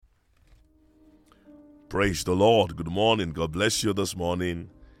Praise the Lord. Good morning. God bless you this morning.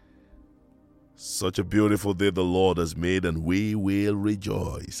 Such a beautiful day the Lord has made, and we will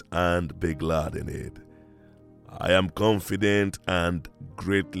rejoice and be glad in it. I am confident and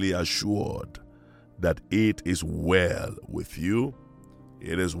greatly assured that it is well with you,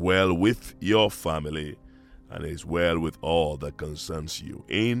 it is well with your family, and it is well with all that concerns you.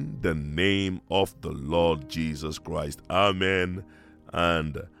 In the name of the Lord Jesus Christ. Amen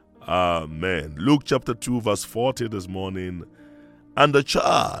and amen. Luke chapter 2 verse 40 this morning. And the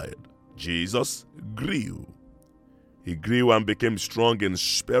child, Jesus, grew. He grew and became strong in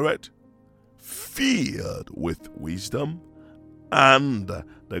spirit, filled with wisdom, and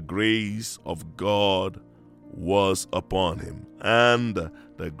the grace of God was upon him. And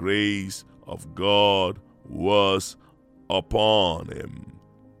the grace of God was upon him.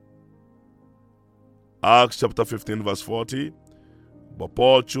 Acts chapter 15 verse 40. But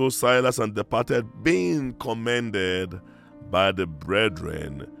Paul chose Silas and departed, being commended by the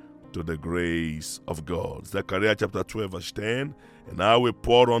brethren to the grace of God. Zechariah chapter 12 verse 10. And I will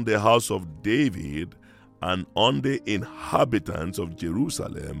pour on the house of David and on the inhabitants of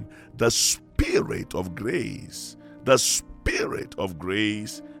Jerusalem the spirit of grace, the spirit of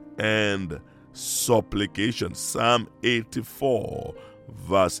grace and supplication. Psalm 84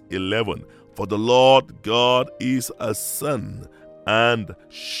 verse 11. For the Lord God is a sun and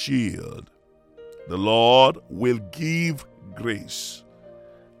shield. The Lord will give grace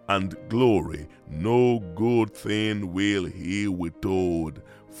and glory. No good thing will he withhold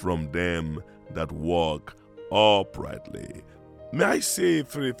from them that walk uprightly. May I say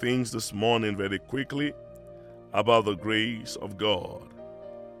three things this morning very quickly about the grace of God.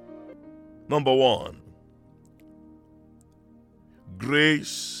 Number one,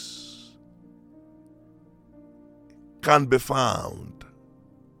 grace can be found.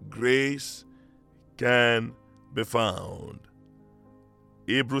 Grace can be found.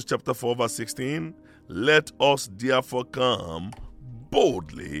 Hebrews chapter 4 verse 16. Let us therefore come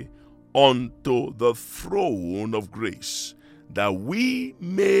boldly unto the throne of grace, that we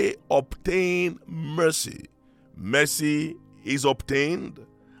may obtain mercy. Mercy is obtained,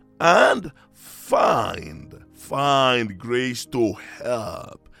 and find grace to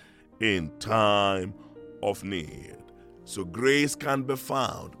help in time of need. So grace can be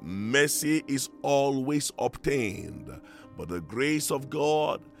found. Mercy is always obtained. But the grace of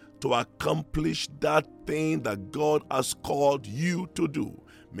God to accomplish that thing that God has called you to do.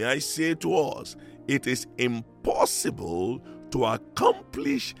 May I say to us, it is impossible to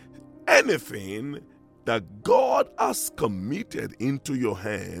accomplish anything that God has committed into your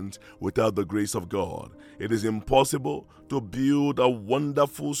hands without the grace of God. It is impossible to build a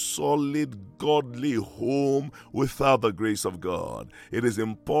wonderful, solid, godly home without the grace of God. It is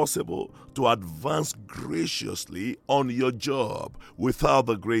impossible to advance graciously on your job without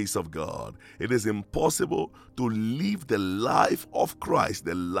the grace of God. It is impossible to live the life of Christ,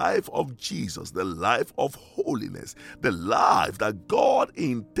 the life of Jesus, the life of holiness, the life that God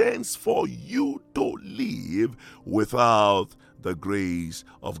intends for you to live without the grace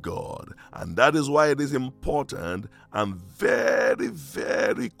of God. And that is why it is important and very,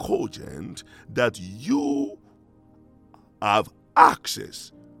 very cogent that you have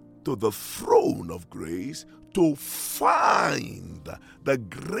access to the throne of grace to find the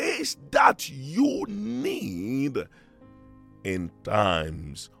grace that you need in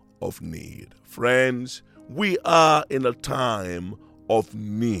times of need. Friends, we are in a time of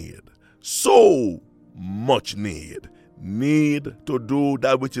need. So much need. Need to do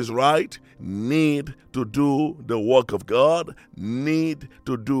that which is right, need to do the work of God, need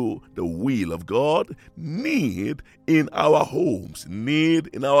to do the will of God, need in our homes,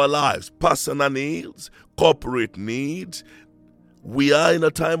 need in our lives, personal needs, corporate needs. We are in a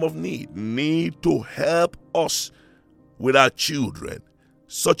time of need to help us with our children.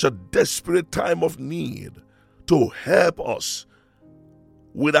 Such a desperate time of need to help us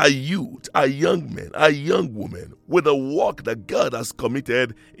with our youth, our young men, our young women, with the work that God has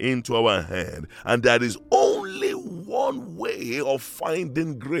committed into our hand. And there is only one way of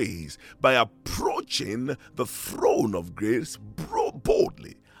finding grace, by approaching the throne of grace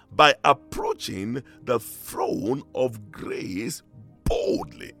boldly. By approaching the throne of grace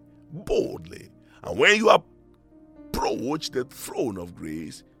boldly. And when you approach the throne of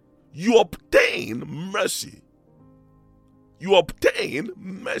grace, you obtain mercy. You obtain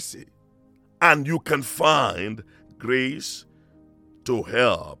mercy, and you can find grace to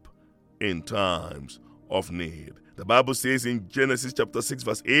help in times of need. The Bible says in Genesis chapter 6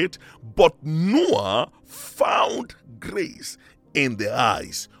 verse 8, but Noah found grace in the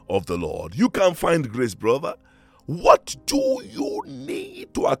eyes of the Lord. You can find grace, brother. What do you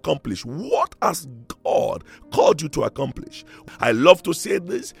need to accomplish? What has God called you to accomplish? I love to say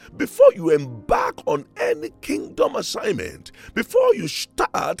this: before you embark on any kingdom assignment, before you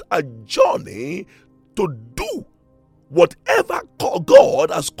start a journey to do whatever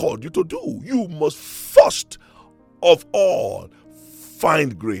God has called you to do, you must first of all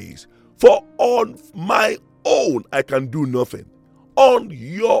find grace. For on my own I can do nothing. On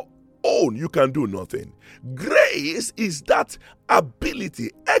your own you can do nothing. Grace is that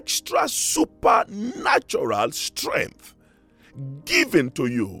ability, extra supernatural strength given to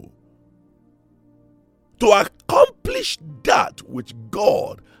you to accomplish that which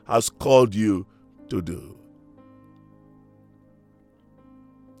God has called you to do.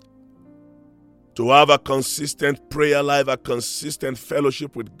 To have a consistent prayer life, a consistent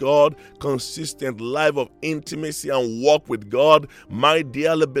fellowship with God, consistent life of intimacy and walk with God, my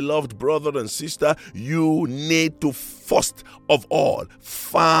dearly beloved brother and sister, you need to first of all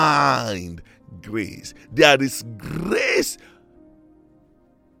find grace. There is grace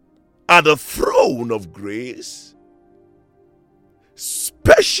at the throne of grace,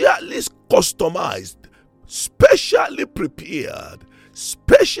 specially customized, specially prepared,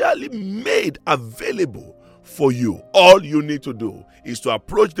 specially made available for you. All you need to do is to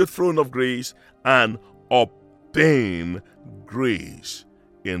approach the throne of grace and obtain grace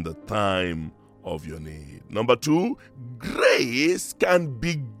in the time of your need. Number 2, grace can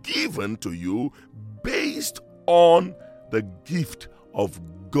be given to you based on the gift of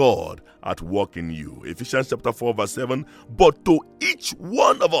God at work in you. Ephesians chapter 4 verse 7, but to each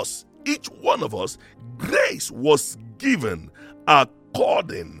one of us, grace was given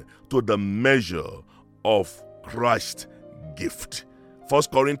according to the measure of Christ's gift. 1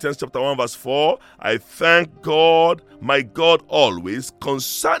 Corinthians chapter 1 verse 4, I thank God, my God always,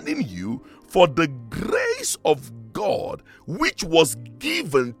 concerning you for the grace of God which was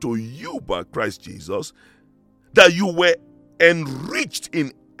given to you by Christ Jesus, that you were enriched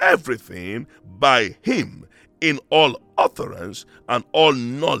in everything by him, in all utterance and all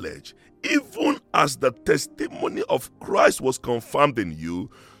knowledge, even as the testimony of Christ was confirmed in you,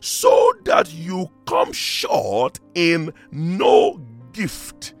 so that you come short in no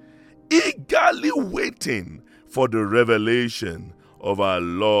gift, eagerly waiting for the revelation of our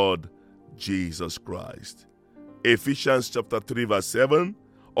Lord Jesus Christ. Ephesians chapter 3 verse 7,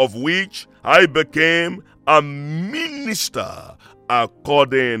 of which I became a minister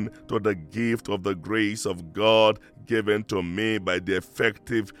according to the gift of the grace of God given to me by the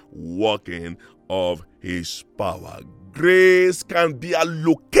effective working of his power. Grace can be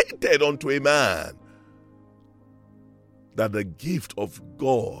allocated unto a man that the gift of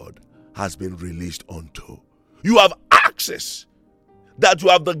God has been released unto. You have access, that you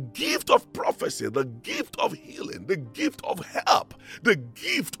have the gift of prophecy, the gift of healing, the gift of help, the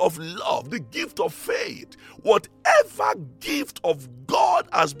gift of love, the gift of faith. Whatever gift of God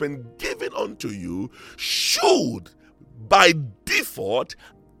has been given unto you should, by default,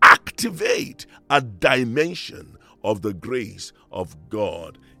 activate a dimension of the grace of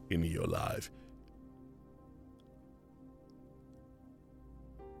God in your life.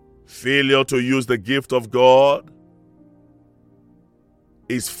 Failure to use the gift of God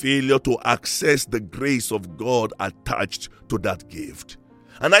is failure to access the grace of God attached to that gift.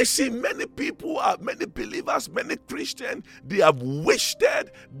 And I see many people, many believers, many Christians, they have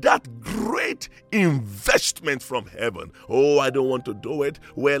wasted that great investment from heaven. Oh, I don't want to do it.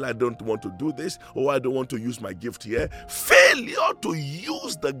 Well, I don't want to do this. Oh, I don't want to use my gift here. Failure to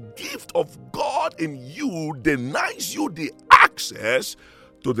use the gift of God in you denies you the access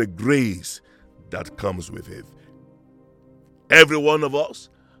to the grace that comes with it. Every one of us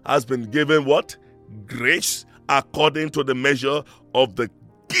has been given what? Grace according to the measure of the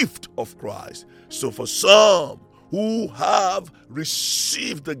gift of Christ. So for some who have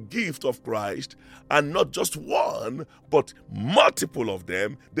received the gift of Christ, and not just one, but multiple of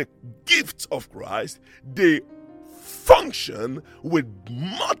them, the gifts of Christ, they function with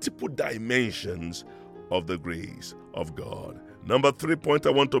multiple dimensions of the grace of God. Number 3 point I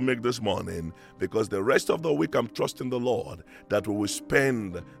want to make this morning, because the rest of the week I'm trusting the Lord that we will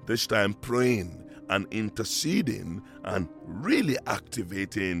spend this time praying and interceding and really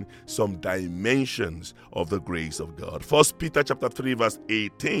activating some dimensions of the grace of God. 1 Peter chapter 3 verse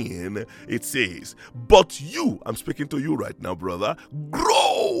 18, it says, but you, I'm speaking to you right now, brother,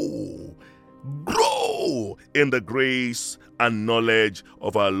 grow in the grace and knowledge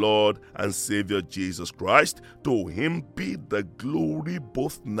of our Lord and Savior Jesus Christ. To him be the glory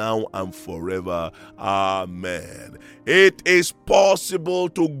both now and forever. Amen. It is possible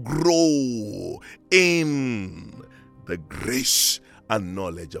to grow in the grace and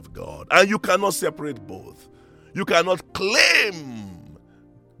knowledge of God. And you cannot separate both. You cannot claim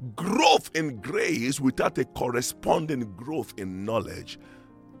growth in grace without a corresponding growth in knowledge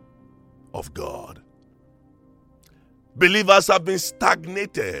of God. Believers have been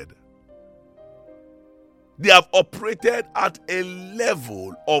stagnated. They have operated at a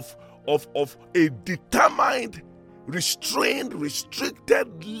level of a determined, restrained,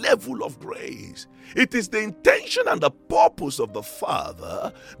 restricted level of grace. It is the intention and the purpose of the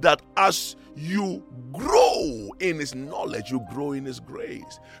Father that as you grow in his knowledge, you grow in his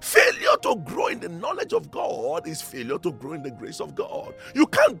grace. Failure to grow in the knowledge of God is failure to grow in the grace of God. You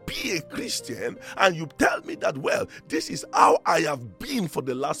can't be a Christian and you tell me that, well, this is how I have been for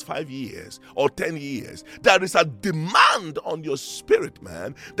the last 5 years or 10 years. There is a demand on your spirit,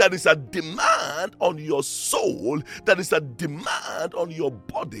 man. There is a demand on your soul. There is a demand on your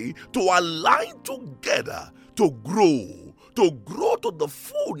body to align together to grow to the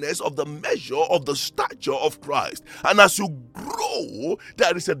fullness of the measure of the stature of Christ. And as you grow,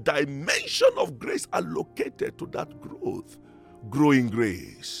 there is a dimension of grace allocated to that growth. Grow in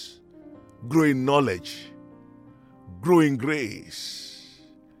grace, grow in knowledge, grow in grace,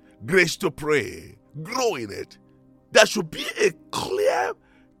 grace to pray, grow in it. There should be a clear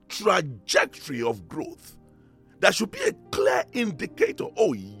trajectory of growth. There should be a clear indicator.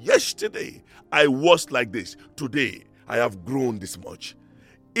 Oh, yesterday I was like this. Today I have grown this much.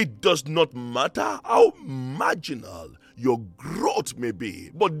 It does not matter how marginal your growth may be,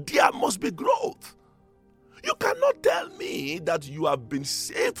 but there must be growth. You cannot tell me that you have been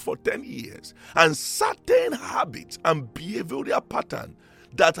saved for 10 years and certain habits and behavioral patterns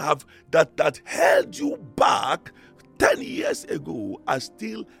that held you back 10 years ago are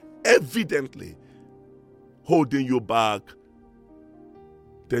still evidently holding you back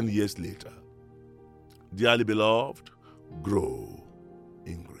 10 years later. Dearly beloved, grow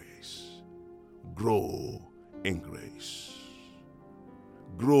in grace. Grow in grace.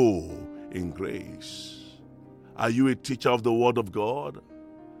 Grow in grace. Are you a teacher of the Word of God?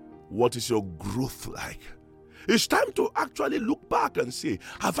 What is your growth like? It's time to actually look back and say,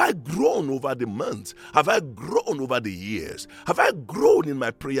 have I grown over the months? Have I grown over the years? Have I grown in my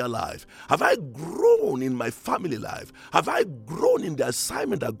prayer life? Have I grown in my family life? Have I grown in the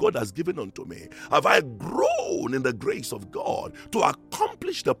assignment that God has given unto me? Have I grown in the grace of God to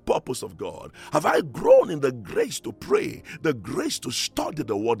accomplish the purpose of God? Have I grown in the grace to pray, the grace to study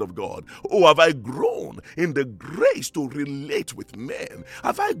the Word of God? Or have I grown in the grace to relate with men?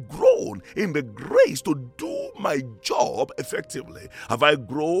 Have I grown in the grace to do my job effectively? Have I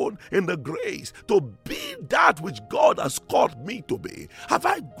grown in the grace to be that which God has called me to be? Have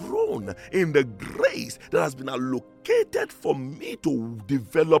I grown in the grace that has been allocated for me to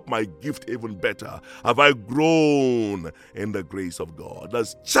develop my gift even better? Have I grown in the grace of God?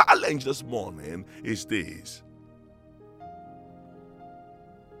 The challenge this morning is this: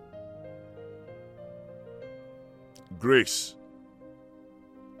 grace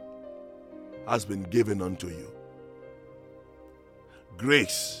has been given unto you.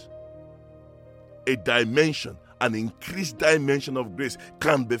 Grace, a dimension, an increased dimension of grace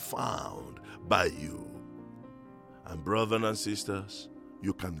can be found by you. And brothers and sisters,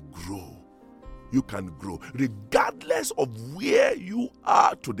 you can grow. You can grow regardless of where you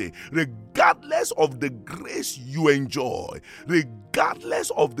are today, regardless of the grace you enjoy, regardless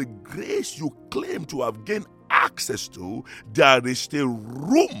of the grace you claim to have gained access to. There is still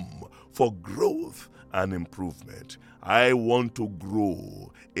room for growth and improvement. I want to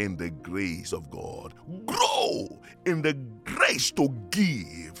grow in the grace of God. Grow in the grace to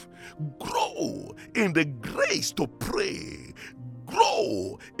give. Grow in the grace to pray.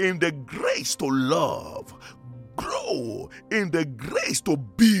 Grow in the grace to love. Grow in the grace to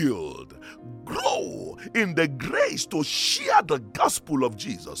build. Grow in the grace to share the gospel of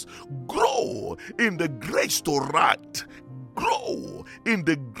Jesus. Grow in the grace to write. Grow in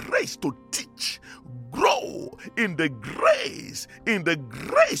the grace to teach. Grow in the grace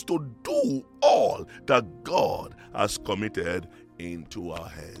to do all that God has committed into our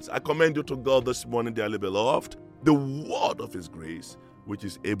hands. I commend you to God this morning, dearly beloved, the word of his grace, which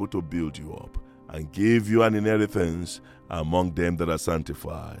is able to build you up and give you an inheritance among them that are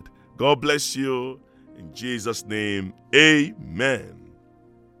sanctified. God bless you. In Jesus' name, amen.